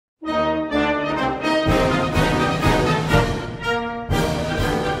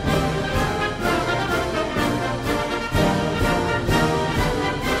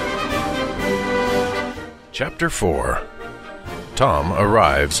Chapter 4. Tom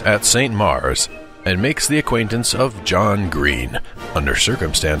arrives at St. Maure's and makes the acquaintance of John Green, under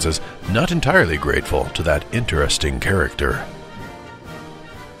circumstances not entirely grateful to that interesting character.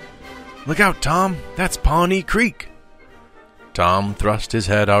 "Look out, Tom! That's Pawnee Creek!" Tom thrust his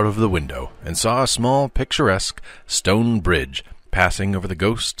head out of the window and saw a small picturesque stone bridge passing over the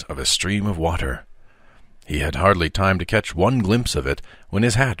ghost of a stream of water. He had hardly time to catch one glimpse of it when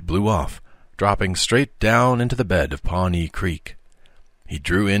his hat blew off, dropping straight down into the bed of Pawnee Creek. He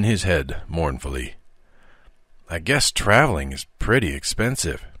drew in his head mournfully. "I guess traveling is pretty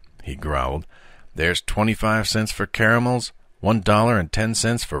expensive," he growled. "There's 25 cents for caramels,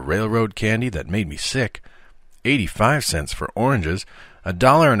 $1.10 for railroad candy that made me sick, 85 cents for oranges,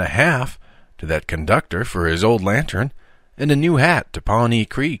 $1.50 to that conductor for his old lantern, and a new hat to Pawnee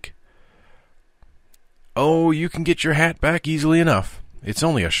Creek." "Oh, you can get your hat back easily enough. It's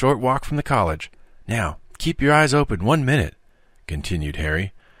only a short walk from the college. Now, keep your eyes open 1 minute," continued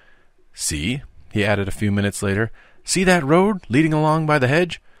Harry. "See," he added a few minutes later, "see that road leading along by the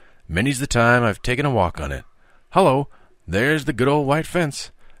hedge? Many's the time I've taken a walk on it. Hullo, there's the good old white fence.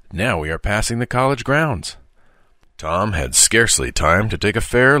 Now we are passing the college grounds." Tom had scarcely time to take a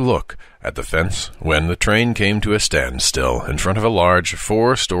fair look at the fence when the train came to a standstill in front of a large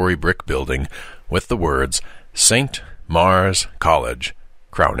 4-story brick building with the words St. Maure's College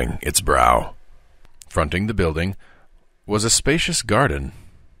crowning its brow. Fronting the building was a spacious garden,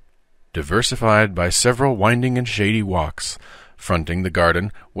 diversified by several winding and shady walks. Fronting the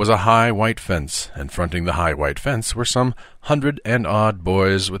garden was a high white fence, and fronting the high white fence were some 100-and-odd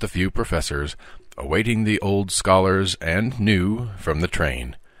boys with a few professors, awaiting the old scholars and new from the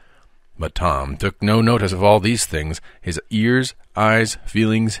train. But Tom took no notice of all these things. His ears, eyes,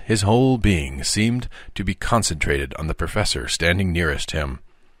 feelings, his whole being seemed to be concentrated on the professor standing nearest him.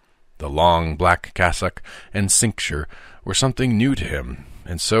 The long black cassock and cincture were something new to him,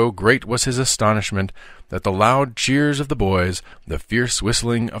 and so great was his astonishment that the loud cheers of the boys, the fierce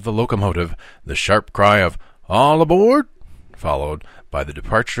whistling of the locomotive, the sharp cry of "All aboard!" followed by the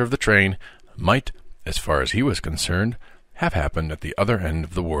departure of the train, might, as far as he was concerned, have happened at the other end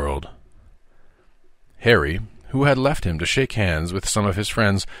of the world. Harry, who had left him to shake hands with some of his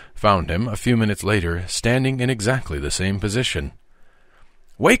friends, found him, a few minutes later, standing in exactly the same position.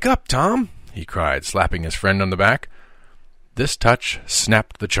 "Wake up, Tom!" he cried, slapping his friend on the back. This touch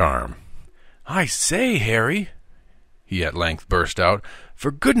snapped the charm. "I say, Harry," he at length burst out,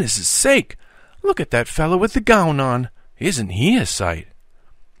 "for goodness' sake, look at that fellow with the gown on. Isn't he a sight?"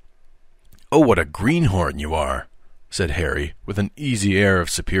 "Oh, what a greenhorn you are," said Harry, with an easy air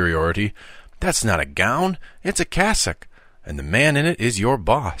of superiority. "That's not a gown, it's a cassock, and the man in it is your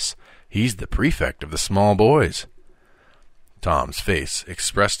boss. He's the prefect of the small boys." Tom's face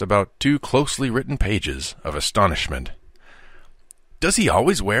expressed about 2 closely written pages of astonishment. "Does he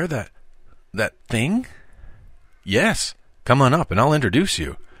always wear that thing?" "Yes. Come on up and I'll introduce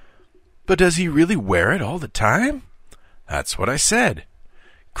you." "But does he really wear it all the time?" "That's what I said."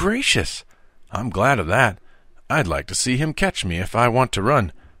 "Gracious! I'm glad of that. I'd like to see him catch me if I want to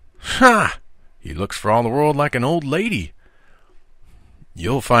run. Ha! He looks for all the world like an old lady."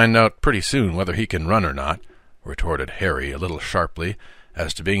 "You'll find out pretty soon whether he can run or not," retorted Harry a little sharply.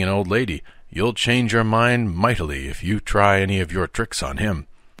 "As to being an old lady, you'll change your mind mightily if you try any of your tricks on him.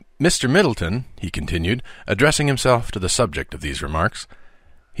 Mr. Middleton," he continued, addressing himself to the subject of these remarks,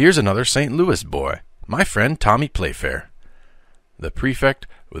 "here's another St. Louis boy, my friend Tommy Playfair." The prefect,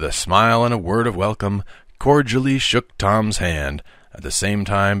 with a smile and a word of welcome, cordially shook Tom's hand, at the same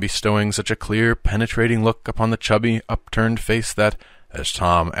time bestowing such a clear, penetrating look upon the chubby, upturned face that, as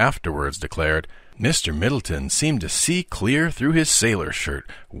Tom afterwards declared, Mr. Middleton seemed to see clear through his sailor shirt,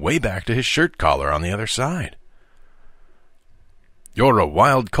 way back to his shirt collar on the other side. "You're a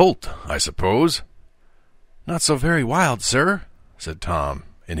wild colt, I suppose?" "Not so very wild, sir," said Tom,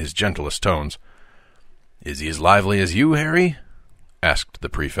 in his gentlest tones. "Is he as lively as you, Harry?" asked the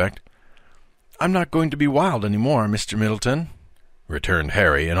prefect. "I'm not going to be wild any more, Mr. Middleton," returned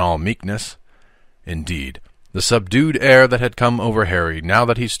Harry in all meekness. Indeed, the subdued air that had come over Harry now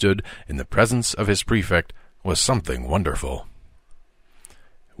that he stood in the presence of his prefect was something wonderful.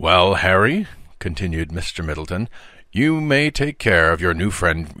 "Well, Harry," continued Mr. Middleton, "you may take care of your new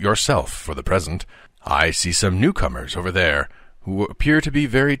friend yourself for the present. I see some newcomers over there who appear to be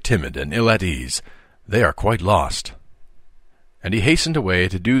very timid and ill at ease. They are quite lost." And he hastened away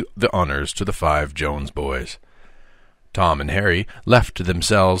to do the honors to the 5 Jones boys. Tom and Harry, left to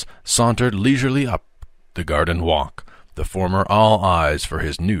themselves, sauntered leisurely up the garden walk, the former all eyes for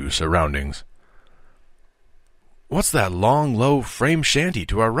his new surroundings. "What's that long, low frame shanty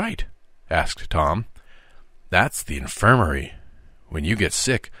to our right?" asked Tom. That's the infirmary. When you get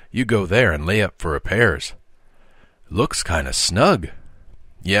sick, you go there and lay up for repairs. Looks kind of snug.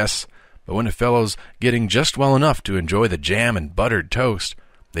 Yes, but when a fellow's getting just well enough to enjoy the jam and buttered toast,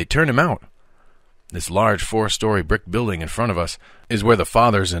 they turn him out. This large 4-story brick building in front of us is where the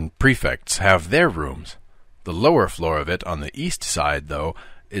fathers and prefects have their rooms. The lower floor of it on the east side, though,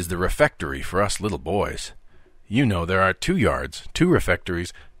 is the refectory for us little boys. You know there are 2 yards, 2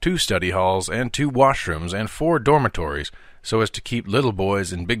 refectories, 2 study halls, and 2 washrooms, and 4 dormitories, so as to keep little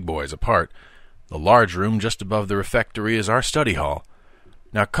boys and big boys apart. The large room just above the refectory is our study hall.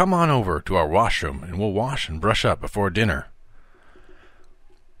 Now come on over to our washroom, and we'll wash and brush up before dinner.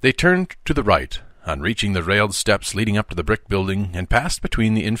 They turned to the right, on reaching the railed steps leading up to the brick building, and passed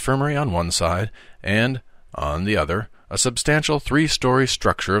between the infirmary on one side, and, on the other, a substantial 3-story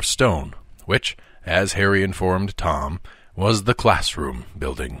structure of stone, which, as Harry informed Tom, was the classroom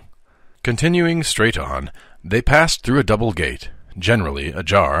building. Continuing straight on, they passed through a double gate, generally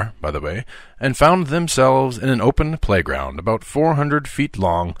ajar, by the way, and found themselves in an open playground about 400 feet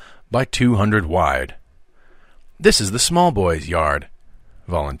long by 200 wide. "This is the small boys' yard,"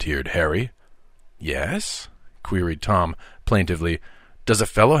 volunteered Harry. "Yes?" queried Tom plaintively. "Does a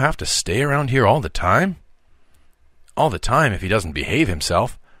fellow have to stay around here all the time?" "All the time if he doesn't behave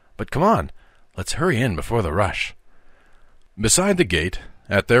himself. But come on, let's hurry in before the rush." Beside the gate,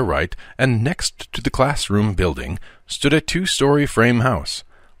 at their right, and next to the classroom building, stood a 2-story frame house,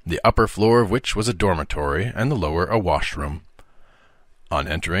 the upper floor of which was a dormitory and the lower a washroom. On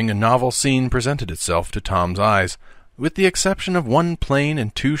entering, a novel scene presented itself to Tom's eyes. With the exception of 1 plane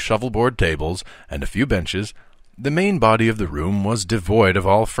and 2 shovelboard tables and a few benches, the main body of the room was devoid of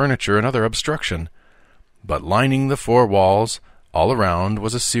all furniture and other obstruction. But lining the 4 walls, all around,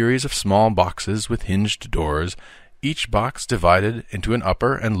 was a series of small boxes with hinged doors, each box divided into an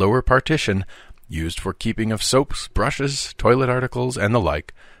upper and lower partition, used for keeping of soaps, brushes, toilet articles, and the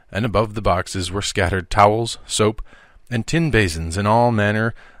like, and above the boxes were scattered towels, soap, and tin basins in all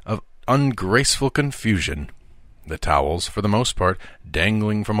manner of ungraceful confusion, the towels, for the most part,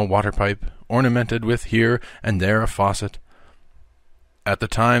 dangling from a water-pipe, ornamented with here and there a faucet. At the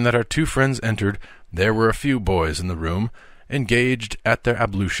time that our 2 friends entered, there were a few boys in the room, engaged at their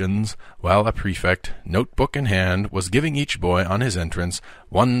ablutions, while a prefect, notebook in hand, was giving each boy on his entrance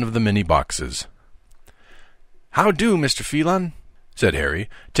one of the many boxes. "How do, Mr. Phelan?" said Harry,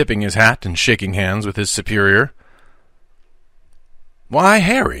 tipping his hat and shaking hands with his superior. "Why,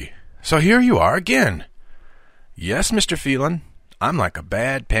 Harry, so here you are again." "Yes, Mr. Phelan, I'm like a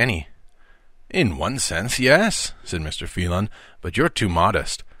bad penny." "In one sense, yes," said Mr. Phelan, "but you're too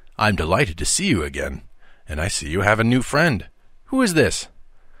modest. I'm delighted to see you again. And I see you have a new friend. Who is this?"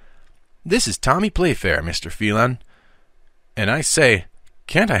 "This is Tommy Playfair, Mr. Phelan. And I say,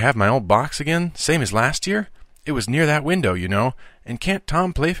 can't I have my old box again, same as last year? It was near that window, you know, and can't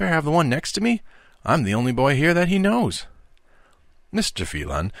Tom Playfair have the one next to me? I'm the only boy here that he knows." Mr.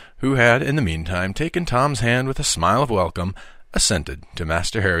 Phelan, who had in the meantime taken Tom's hand with a smile of welcome, assented to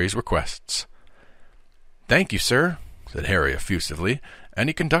Master Harry's requests. "Thank you, sir," said Harry effusively, and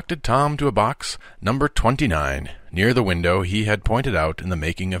he conducted Tom to a box, number 29, near the window he had pointed out in the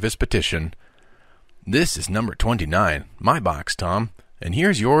making of his petition. "This is number 29, my box, Tom, and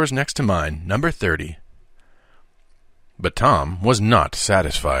here's yours next to mine, number 30. But Tom was not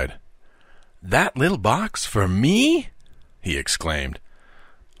satisfied. "That little box for me?" he exclaimed.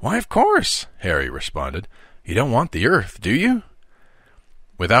 "Why, of course," Harry responded. "You don't want the earth, do you?"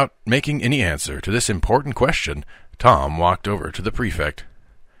 Without making any answer to this important question, Tom walked over to the prefect.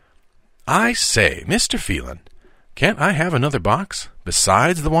 "I say, Mr. Phelan, can't I have another box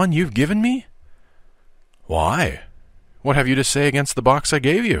besides the one you've given me?" "Why? What have you to say against the box I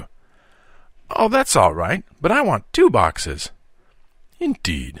gave you?" "Oh, that's all right, but I want 2 boxes.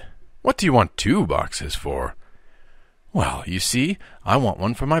 "Indeed? What do you want 2 boxes for?" "Well, you see, I want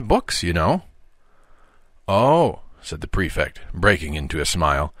one for my books, you know." "Oh," said the prefect, breaking into a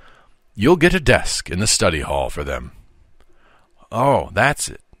smile, "you'll get a desk in the study hall for them." "Oh, that's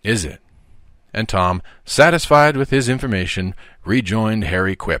it, is it?" And Tom, satisfied with his information, rejoined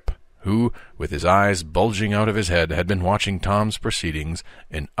Harry Quip, who, with his eyes bulging out of his head, had been watching Tom's proceedings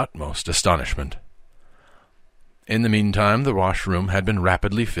in utmost astonishment. In the meantime, the washroom had been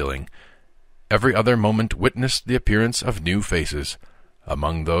rapidly filling. Every other moment witnessed the appearance of new faces.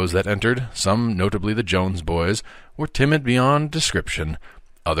 Among those that entered, some, notably the Jones boys, were timid beyond description.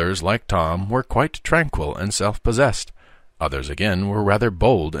 Others, like Tom, were quite tranquil and self-possessed. Others, again, were rather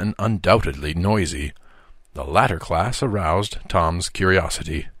bold and undoubtedly noisy. The latter class aroused Tom's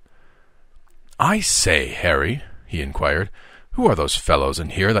curiosity. "I say, Harry," he inquired, Who are those fellows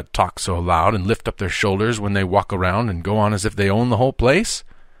in here that talk so loud and lift up their shoulders when they walk around and go on as if they own the whole place?"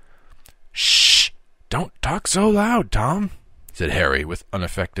 "Shh! Don't talk so loud, Tom," said Harry with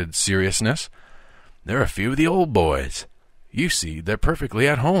unaffected seriousness. "They're a few of the old boys. You see, they're perfectly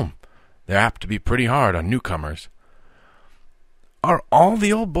at home. They're apt to be pretty hard on newcomers." "Are all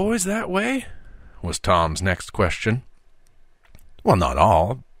the old boys that way?" was Tom's next question. "Well, not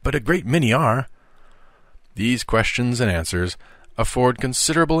all, but a great many are." These questions and answers afford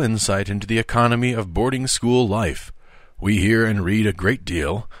considerable insight into the economy of boarding-school life. We hear and read a great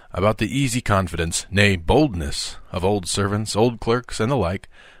deal about the easy confidence, nay, boldness, of old servants, old clerks, and the like,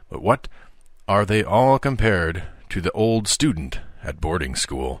 but what are they all compared to the old student at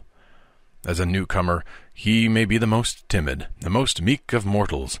boarding-school? As a newcomer, he may be the most timid, the most meek of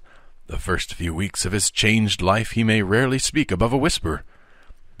mortals. The first few weeks of his changed life he may rarely speak above a whisper.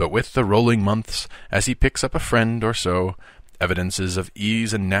 But with the rolling months, as he picks up a friend or so, evidences of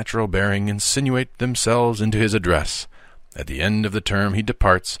ease and natural bearing insinuate themselves into his address. At the end of the term he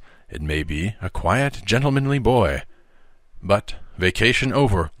departs, it may be, a quiet, gentlemanly boy. But, vacation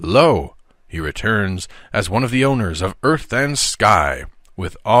over, lo! He returns as one of the owners of earth and sky,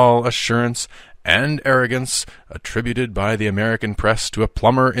 with all assurance and arrogance attributed by the American press to a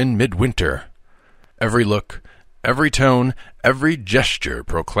plumber in midwinter. Every look, every tone, every gesture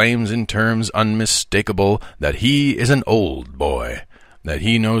proclaims in terms unmistakable that he is an old boy, that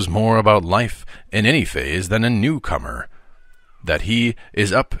he knows more about life in any phase than a newcomer, that he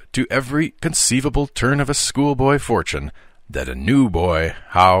is up to every conceivable turn of a schoolboy fortune, that a new boy,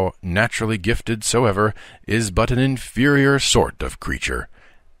 how naturally gifted soever, is but an inferior sort of creature,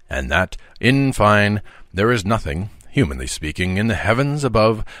 and that, in fine, there is nothing, humanly speaking, in the heavens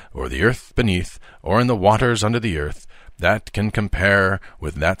above, or the earth beneath, or in the waters under the earth, that can compare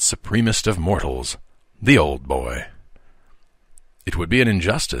with that supremest of mortals, the old boy. It would be an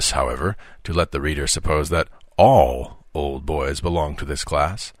injustice, however, to let the reader suppose that all old boys belong to this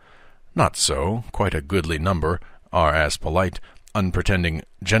class. Not so. Quite a goodly number are as polite, unpretending,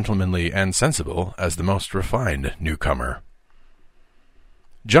 gentlemanly, and sensible as the most refined newcomer.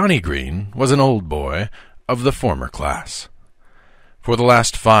 Johnny Green was an old boy of the former class. For the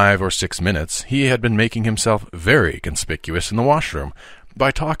last 5 or 6 minutes he had been making himself very conspicuous in the washroom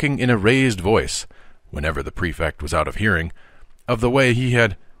by talking in a raised voice, whenever the prefect was out of hearing, of the way he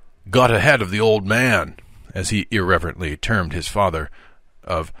had got ahead of the old man, as he irreverently termed his father,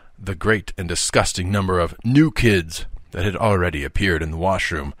 of the great and disgusting number of new kids that had already appeared in the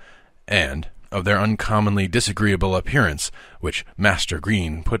washroom, and of their uncommonly disagreeable appearance, which Master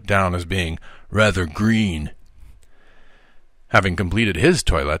Green put down as being rather green. Having completed his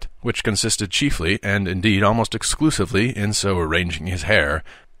toilet, which consisted chiefly, and indeed almost exclusively, in so arranging his hair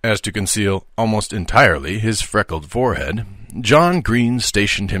as to conceal almost entirely his freckled forehead, John Green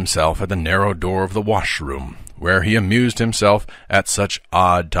stationed himself at the narrow door of the washroom, where he amused himself at such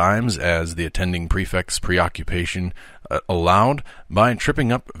odd times as the attending prefect's preoccupation allowed, by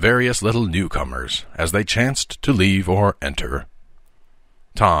tripping up various little newcomers as they chanced to leave or enter.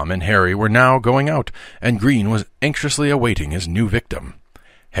 Tom and Harry were now going out, and Green was anxiously awaiting his new victim.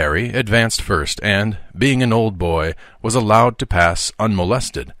 Harry advanced first, and, being an old boy, was allowed to pass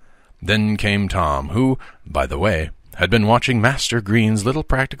unmolested. Then came Tom, who, by the way, had been watching Master Green's little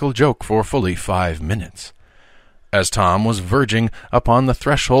practical joke for fully 5 minutes. As Tom was verging upon the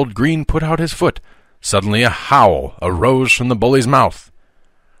threshold, Green put out his foot. Suddenly a howl arose from the bully's mouth.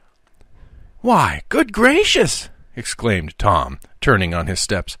 "Why, good gracious!" exclaimed Tom, turning on his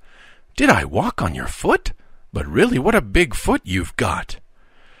steps. "Did I walk on your foot? But really, what a big foot you've got!"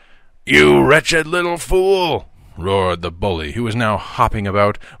 "You wretched little fool!" roared the bully, who was now hopping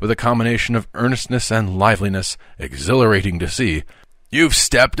about with a combination of earnestness and liveliness, exhilarating to see. "You've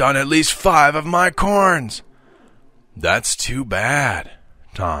stepped on at least 5 of my corns." "That's too bad,"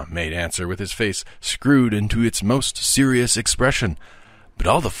 Tom made answer with his face screwed into its most serious expression. "But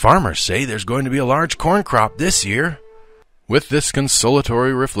all the farmers say there's going to be a large corn crop this year." With this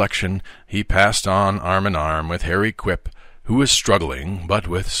consolatory reflection, he passed on arm in arm with Harry Quip, who was struggling, but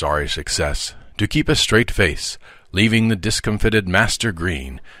with sorry success, to keep a straight face, leaving the discomfited Master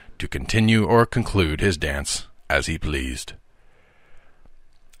Green to continue or conclude his dance as he pleased.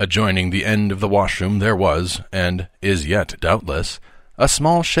 Adjoining the end of the washroom there was, and is yet doubtless, a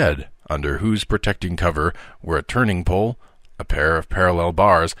small shed, under whose protecting cover were a turning pole, a pair of parallel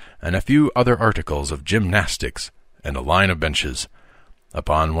bars, and a few other articles of gymnastics, and a line of benches.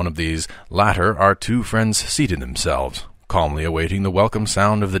 Upon one of these latter our 2 friends seated themselves, calmly awaiting the welcome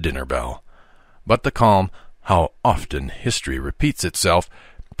sound of the dinner bell. But the calm, how often history repeats itself,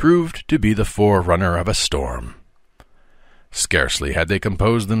 proved to be the forerunner of a storm. Scarcely had they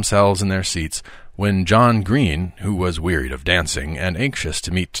composed themselves in their seats when John Green, who was wearied of dancing and anxious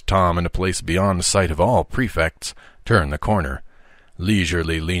to meet Tom in a place beyond sight of all prefects, turned the corner.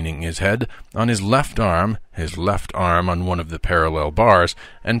 Leisurely leaning his head on his left arm on one of the parallel bars,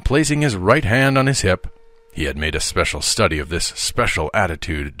 and placing his right hand on his hip, he had made a special study of this special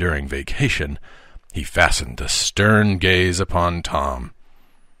attitude during vacation, he fastened a stern gaze upon Tom.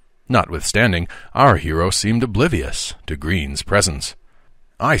 Notwithstanding, our hero seemed oblivious to Green's presence.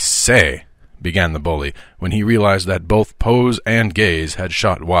 "I say," began the bully, when he realized that both pose and gaze had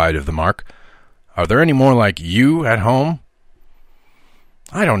shot wide of the mark, "are there any more like you at home?"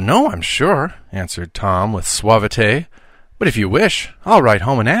 "I don't know, I'm sure," answered Tom with suavité, "but if you wish, I'll write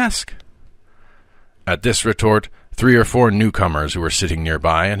home and ask." At this retort, 3 or 4 newcomers who were sitting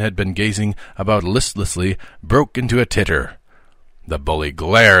nearby and had been gazing about listlessly broke into a titter. The bully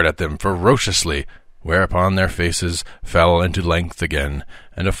glared at them ferociously, whereupon their faces fell into length again,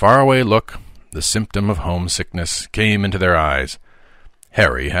 and a faraway look, the symptom of homesickness, came into their eyes.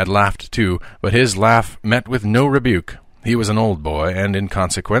 Harry had laughed too, but his laugh met with no rebuke. He was an old boy, and in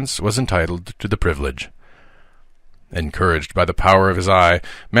consequence was entitled to the privilege. Encouraged by the power of his eye,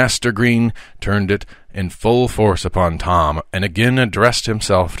 Master Green turned it in full force upon Tom, and again addressed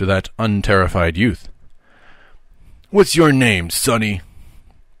himself to that unterrified youth. "What's your name, sonny?"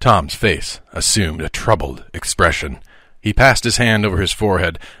 Tom's face assumed a troubled expression. He passed his hand over his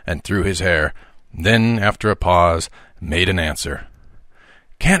forehead and through his hair, then, after a pause, made an answer.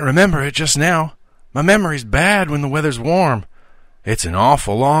 "Can't remember it just now. My memory's bad when the weather's warm. It's an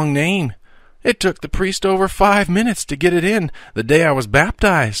awful long name. It took the priest over 5 minutes to get it in the day I was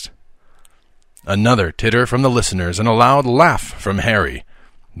baptized." Another titter from the listeners and a loud laugh from Harry,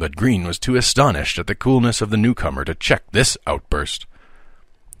 but Green was too astonished at the coolness of the newcomer to check this outburst.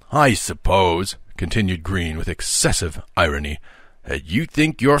 "I suppose," continued Green with excessive irony, "that you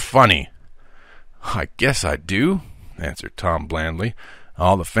think you're funny." "I guess I do," answered Tom blandly.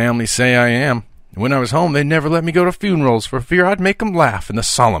 "All the family say I am. When I was home, they never let me go to funerals for fear I'd make 'em laugh in the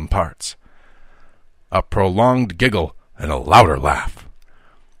solemn parts." A prolonged giggle and a louder laugh.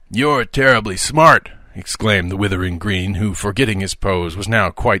 "You're terribly smart," exclaimed the withering Green, who, forgetting his pose, was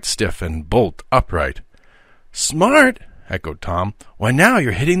now quite stiff and bolt upright. "Smart?" echoed Tom. "Why, now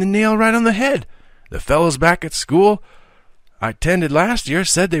you're hitting the nail right on the head. The fellows back at school I attended last year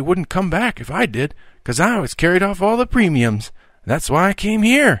said they wouldn't come back if I did, 'cause I was carried off all the premiums. That's why I came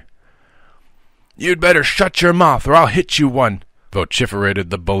here." "You'd better shut your mouth, or I'll hit you one," vociferated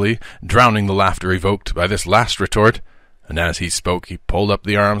the bully, drowning the laughter evoked by this last retort, and as he spoke he pulled up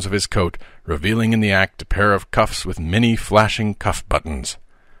the arms of his coat, revealing in the act a pair of cuffs with many flashing cuff buttons.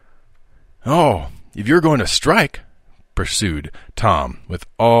 "Oh, if you're going to strike," pursued Tom, with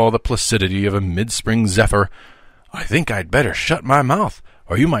all the placidity of a mid-spring zephyr, "I think I'd better shut my mouth,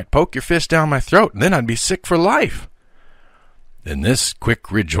 or you might poke your fist down my throat, and then I'd be sick for life." In this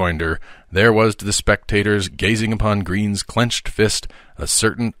quick rejoinder there was to the spectators gazing upon Green's clenched fist a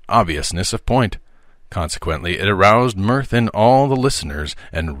certain obviousness of point. Consequently, it aroused mirth in all the listeners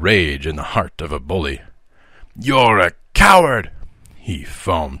and rage in the heart of a bully. "You're a coward!" he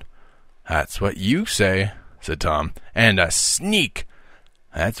foamed. "That's what you say," said Tom. "And a sneak."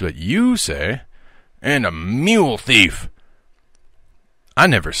 "That's what you say." "And a mule thief." "I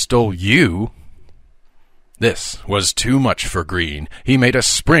never stole you." This was too much for Green. He made a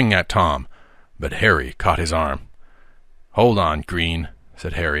spring at Tom, but Harry caught his arm. "Hold on, Green,"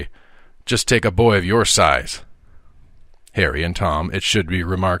 said Harry. "Just take a boy of your size." Harry and Tom, it should be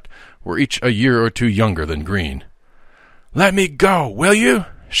remarked, were each a year or 2 younger than Green. "Let me go, will you?"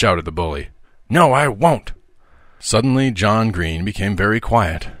 shouted the bully. "No, I won't." Suddenly John Green became very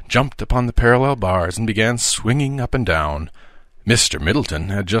quiet, jumped upon the parallel bars, and began swinging up and down. Mr. Middleton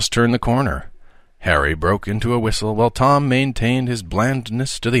had just turned the corner. Harry broke into a whistle, while Tom maintained his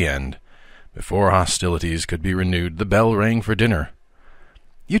blandness to the end. Before hostilities could be renewed, the bell rang for dinner.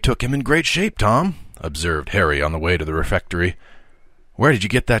 "You took him in great shape, Tom," observed Harry on the way to the refectory. "Where did you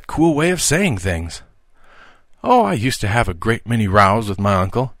get that cool way of saying things?" "Oh, I used to have a great many rows with my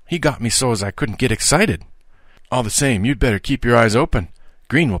uncle. He got me so as I couldn't get excited. All the same, you'd better keep your eyes open.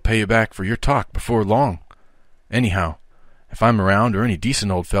 Green will pay you back for your talk before long. Anyhow, if I'm around, or any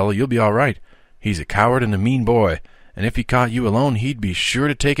decent old fellow, you'll be all right. He's a coward and a mean boy, and if he caught you alone, he'd be sure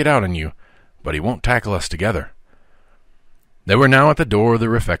to take it out on you, but he won't tackle us together." They were now at the door of the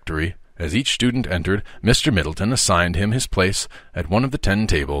refectory. As each student entered, Mr. Middleton assigned him his place at one of the 10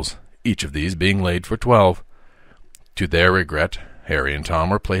 tables, each of these being laid for 12. To their regret, Harry and Tom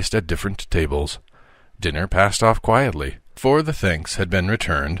were placed at different tables. Dinner passed off quietly. Before the thanks had been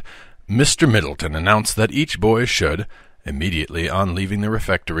returned, Mr. Middleton announced that each boy should, immediately on leaving the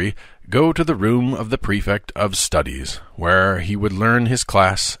refectory, go to the room of the prefect of studies, where he would learn his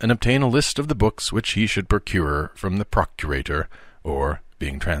class and obtain a list of the books which he should procure from the procurator, or,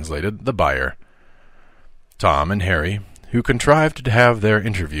 being translated, the buyer. Tom and Harry, who contrived to have their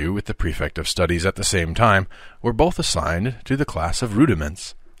interview with the prefect of studies at the same time, were both assigned to the class of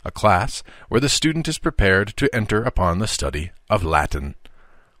rudiments, a class where the student is prepared to enter upon the study of Latin.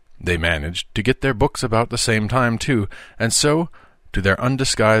 They managed to get their books about the same time, too, and so, to their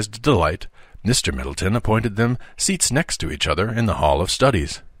undisguised delight, Mr. Middleton appointed them seats next to each other in the hall of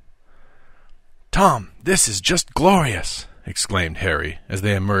studies. "Tom, this is just glorious!" exclaimed Harry, as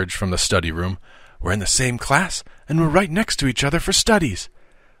they emerged from the study room. "We're in the same class, and we're right next to each other for studies.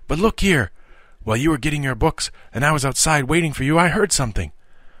 But look here, while you were getting your books, and I was outside waiting for you, I heard something.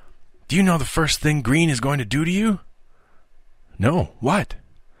 Do you know the first thing Green is going to do to you?" "No, what?"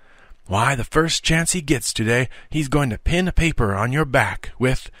 "Why, the first chance he gets today, he's going to pin a paper on your back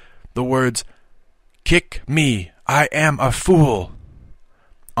with the words, 'Kick me, I am a fool,'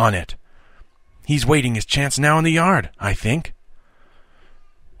 on it. He's waiting his chance now in the yard, I think."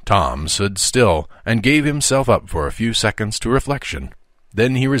 Tom stood still and gave himself up for a few seconds to reflection.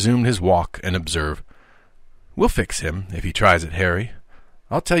 Then he resumed his walk and observed, "We'll fix him if he tries it, Harry.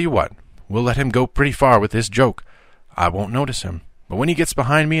 I'll tell you what, we'll let him go pretty far with this joke. I won't notice him. But when he gets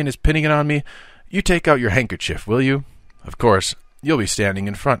behind me and is pinning it on me, you take out your handkerchief, will you? Of course, you'll be standing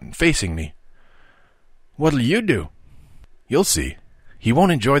in front and facing me." "What'll you do?" "You'll see. He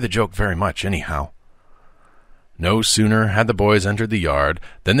won't enjoy the joke very much, anyhow." No sooner had the boys entered the yard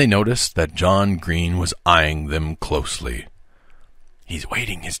than they noticed that John Green was eyeing them closely. "He's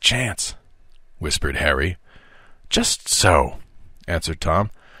waiting his chance," whispered Harry. "Just so," answered Tom.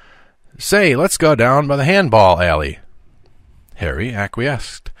 "Say, let's go down by the handball alley." Harry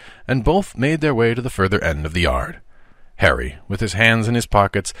acquiesced, and both made their way to the further end of the yard. Harry, with his hands in his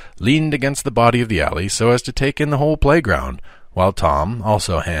pockets, leaned against the body of the alley so as to take in the whole playground, while Tom,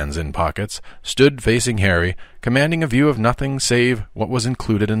 also hands in pockets, stood facing Harry, commanding a view of nothing save what was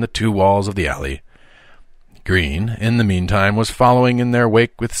included in the two walls of the alley. Green, in the meantime, was following in their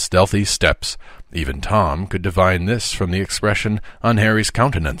wake with stealthy steps. Even Tom could divine this from the expression on Harry's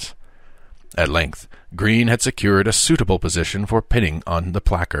countenance. At length, Green had secured a suitable position for pinning on the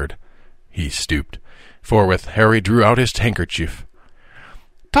placard. He stooped, forthwith Harry drew out his handkerchief.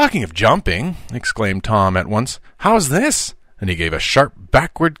 "Talking of jumping," exclaimed Tom at once, "how's this?" And he gave a sharp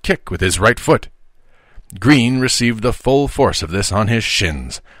backward kick with his right foot. Green received the full force of this on his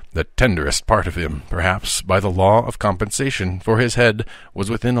shins, the tenderest part of him, perhaps, by the law of compensation, for his head was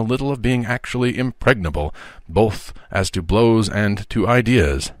within a little of being actually impregnable, both as to blows and to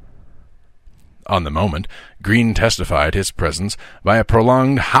ideas. On the moment, Green testified his presence by a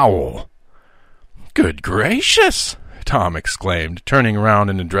prolonged howl. "Good gracious!" Tom exclaimed, turning around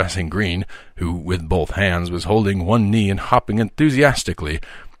and addressing Green, who with both hands was holding one knee and hopping enthusiastically,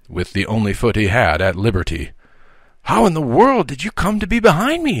 with the only foot he had at liberty. "How in the world did you come to be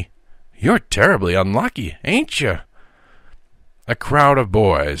behind me? You're terribly unlucky, ain't you?" A crowd of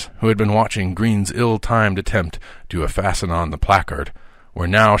boys, who had been watching Green's ill-timed attempt to fasten on the placard, were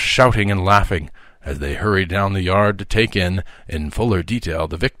now shouting and laughing as they hurried down the yard to take in fuller detail,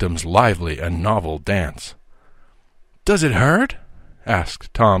 the victim's lively and novel dance. "Does it hurt?"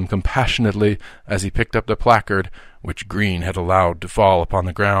 asked Tom compassionately as he picked up the placard, which Green had allowed to fall upon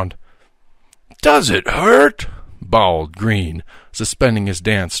the ground. "Does it hurt?" bawled Green, suspending his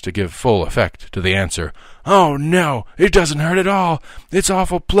dance to give full effect to the answer. "Oh, no, it doesn't hurt at all. It's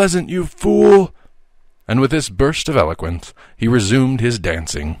awful pleasant, you fool." And with this burst of eloquence, he resumed his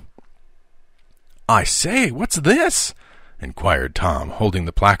dancing. "I say, what's this?" inquired Tom, holding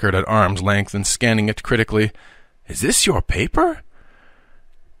the placard at arm's length and scanning it critically. "Is this your paper?"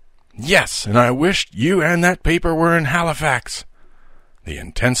 "Yes, and I wished you and that paper were in Halifax." The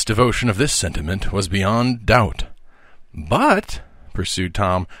intense devotion of this sentiment was beyond doubt. "But," pursued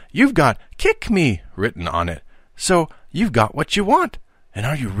Tom, "you've got 'Kick me' written on it, so you've got what you want. And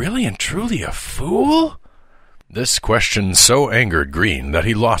are you really and truly a fool?" This question so angered Green that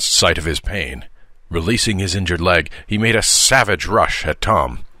he lost sight of his pain. Releasing his injured leg, he made a savage rush at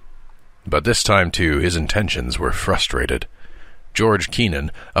Tom. But this time, too, his intentions were frustrated. George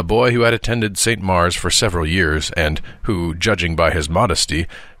Keenan, a boy who had attended St. Mars for several years, and who, judging by his modesty,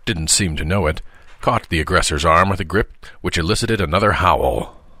 didn't seem to know it, caught the aggressor's arm with a grip which elicited another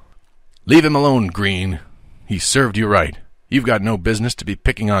howl. "Leave him alone, Green. He's served you right. You've got no business to be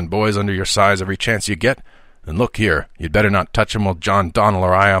picking on boys under your size every chance you get. And look here, you'd better not touch him while John Donnell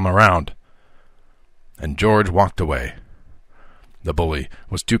or I am around." And George walked away. The bully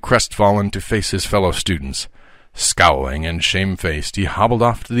was too crestfallen to face his fellow students, Scowling and shamefaced, he hobbled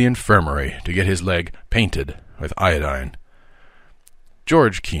off to the infirmary to get his leg painted with iodine.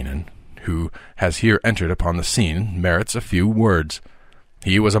 George Keenan, who has here entered upon the scene, merits a few words.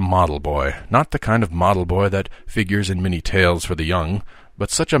 He was a model boy, not the kind of model boy that figures in many tales for the young,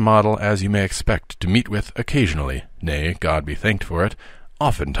 but such a model as you may expect to meet with occasionally, nay, God be thanked for it,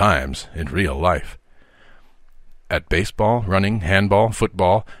 oftentimes in real life. At baseball, running, handball,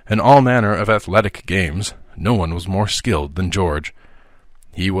 football, and all manner of athletic games, no one was more skilled than George.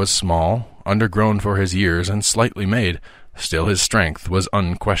 He was small, undergrown for his years, and slightly made. Still his strength was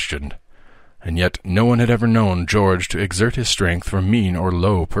unquestioned. And yet no one had ever known George to exert his strength for mean or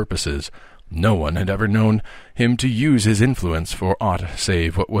low purposes. No one had ever known him to use his influence for aught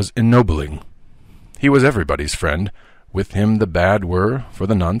save what was ennobling. He was everybody's friend. With him the bad were, for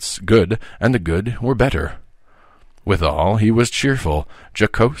the nonce, good, and the good were better. Withal he was cheerful,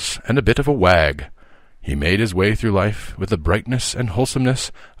 jocose, and a bit of a wag. He made his way through life with the brightness and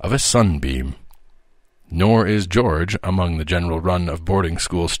wholesomeness of a sunbeam. Nor is George, among the general run of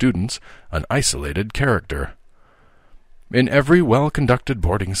boarding-school students, an isolated character. In every well-conducted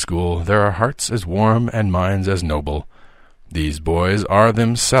boarding-school there are hearts as warm and minds as noble. These boys are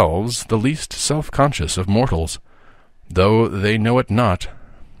themselves the least self-conscious of mortals. Though they know it not,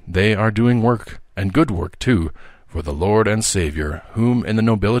 they are doing work, and good work too, for the Lord and Saviour, whom in the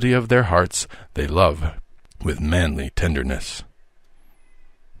nobility of their hearts they love with manly tenderness.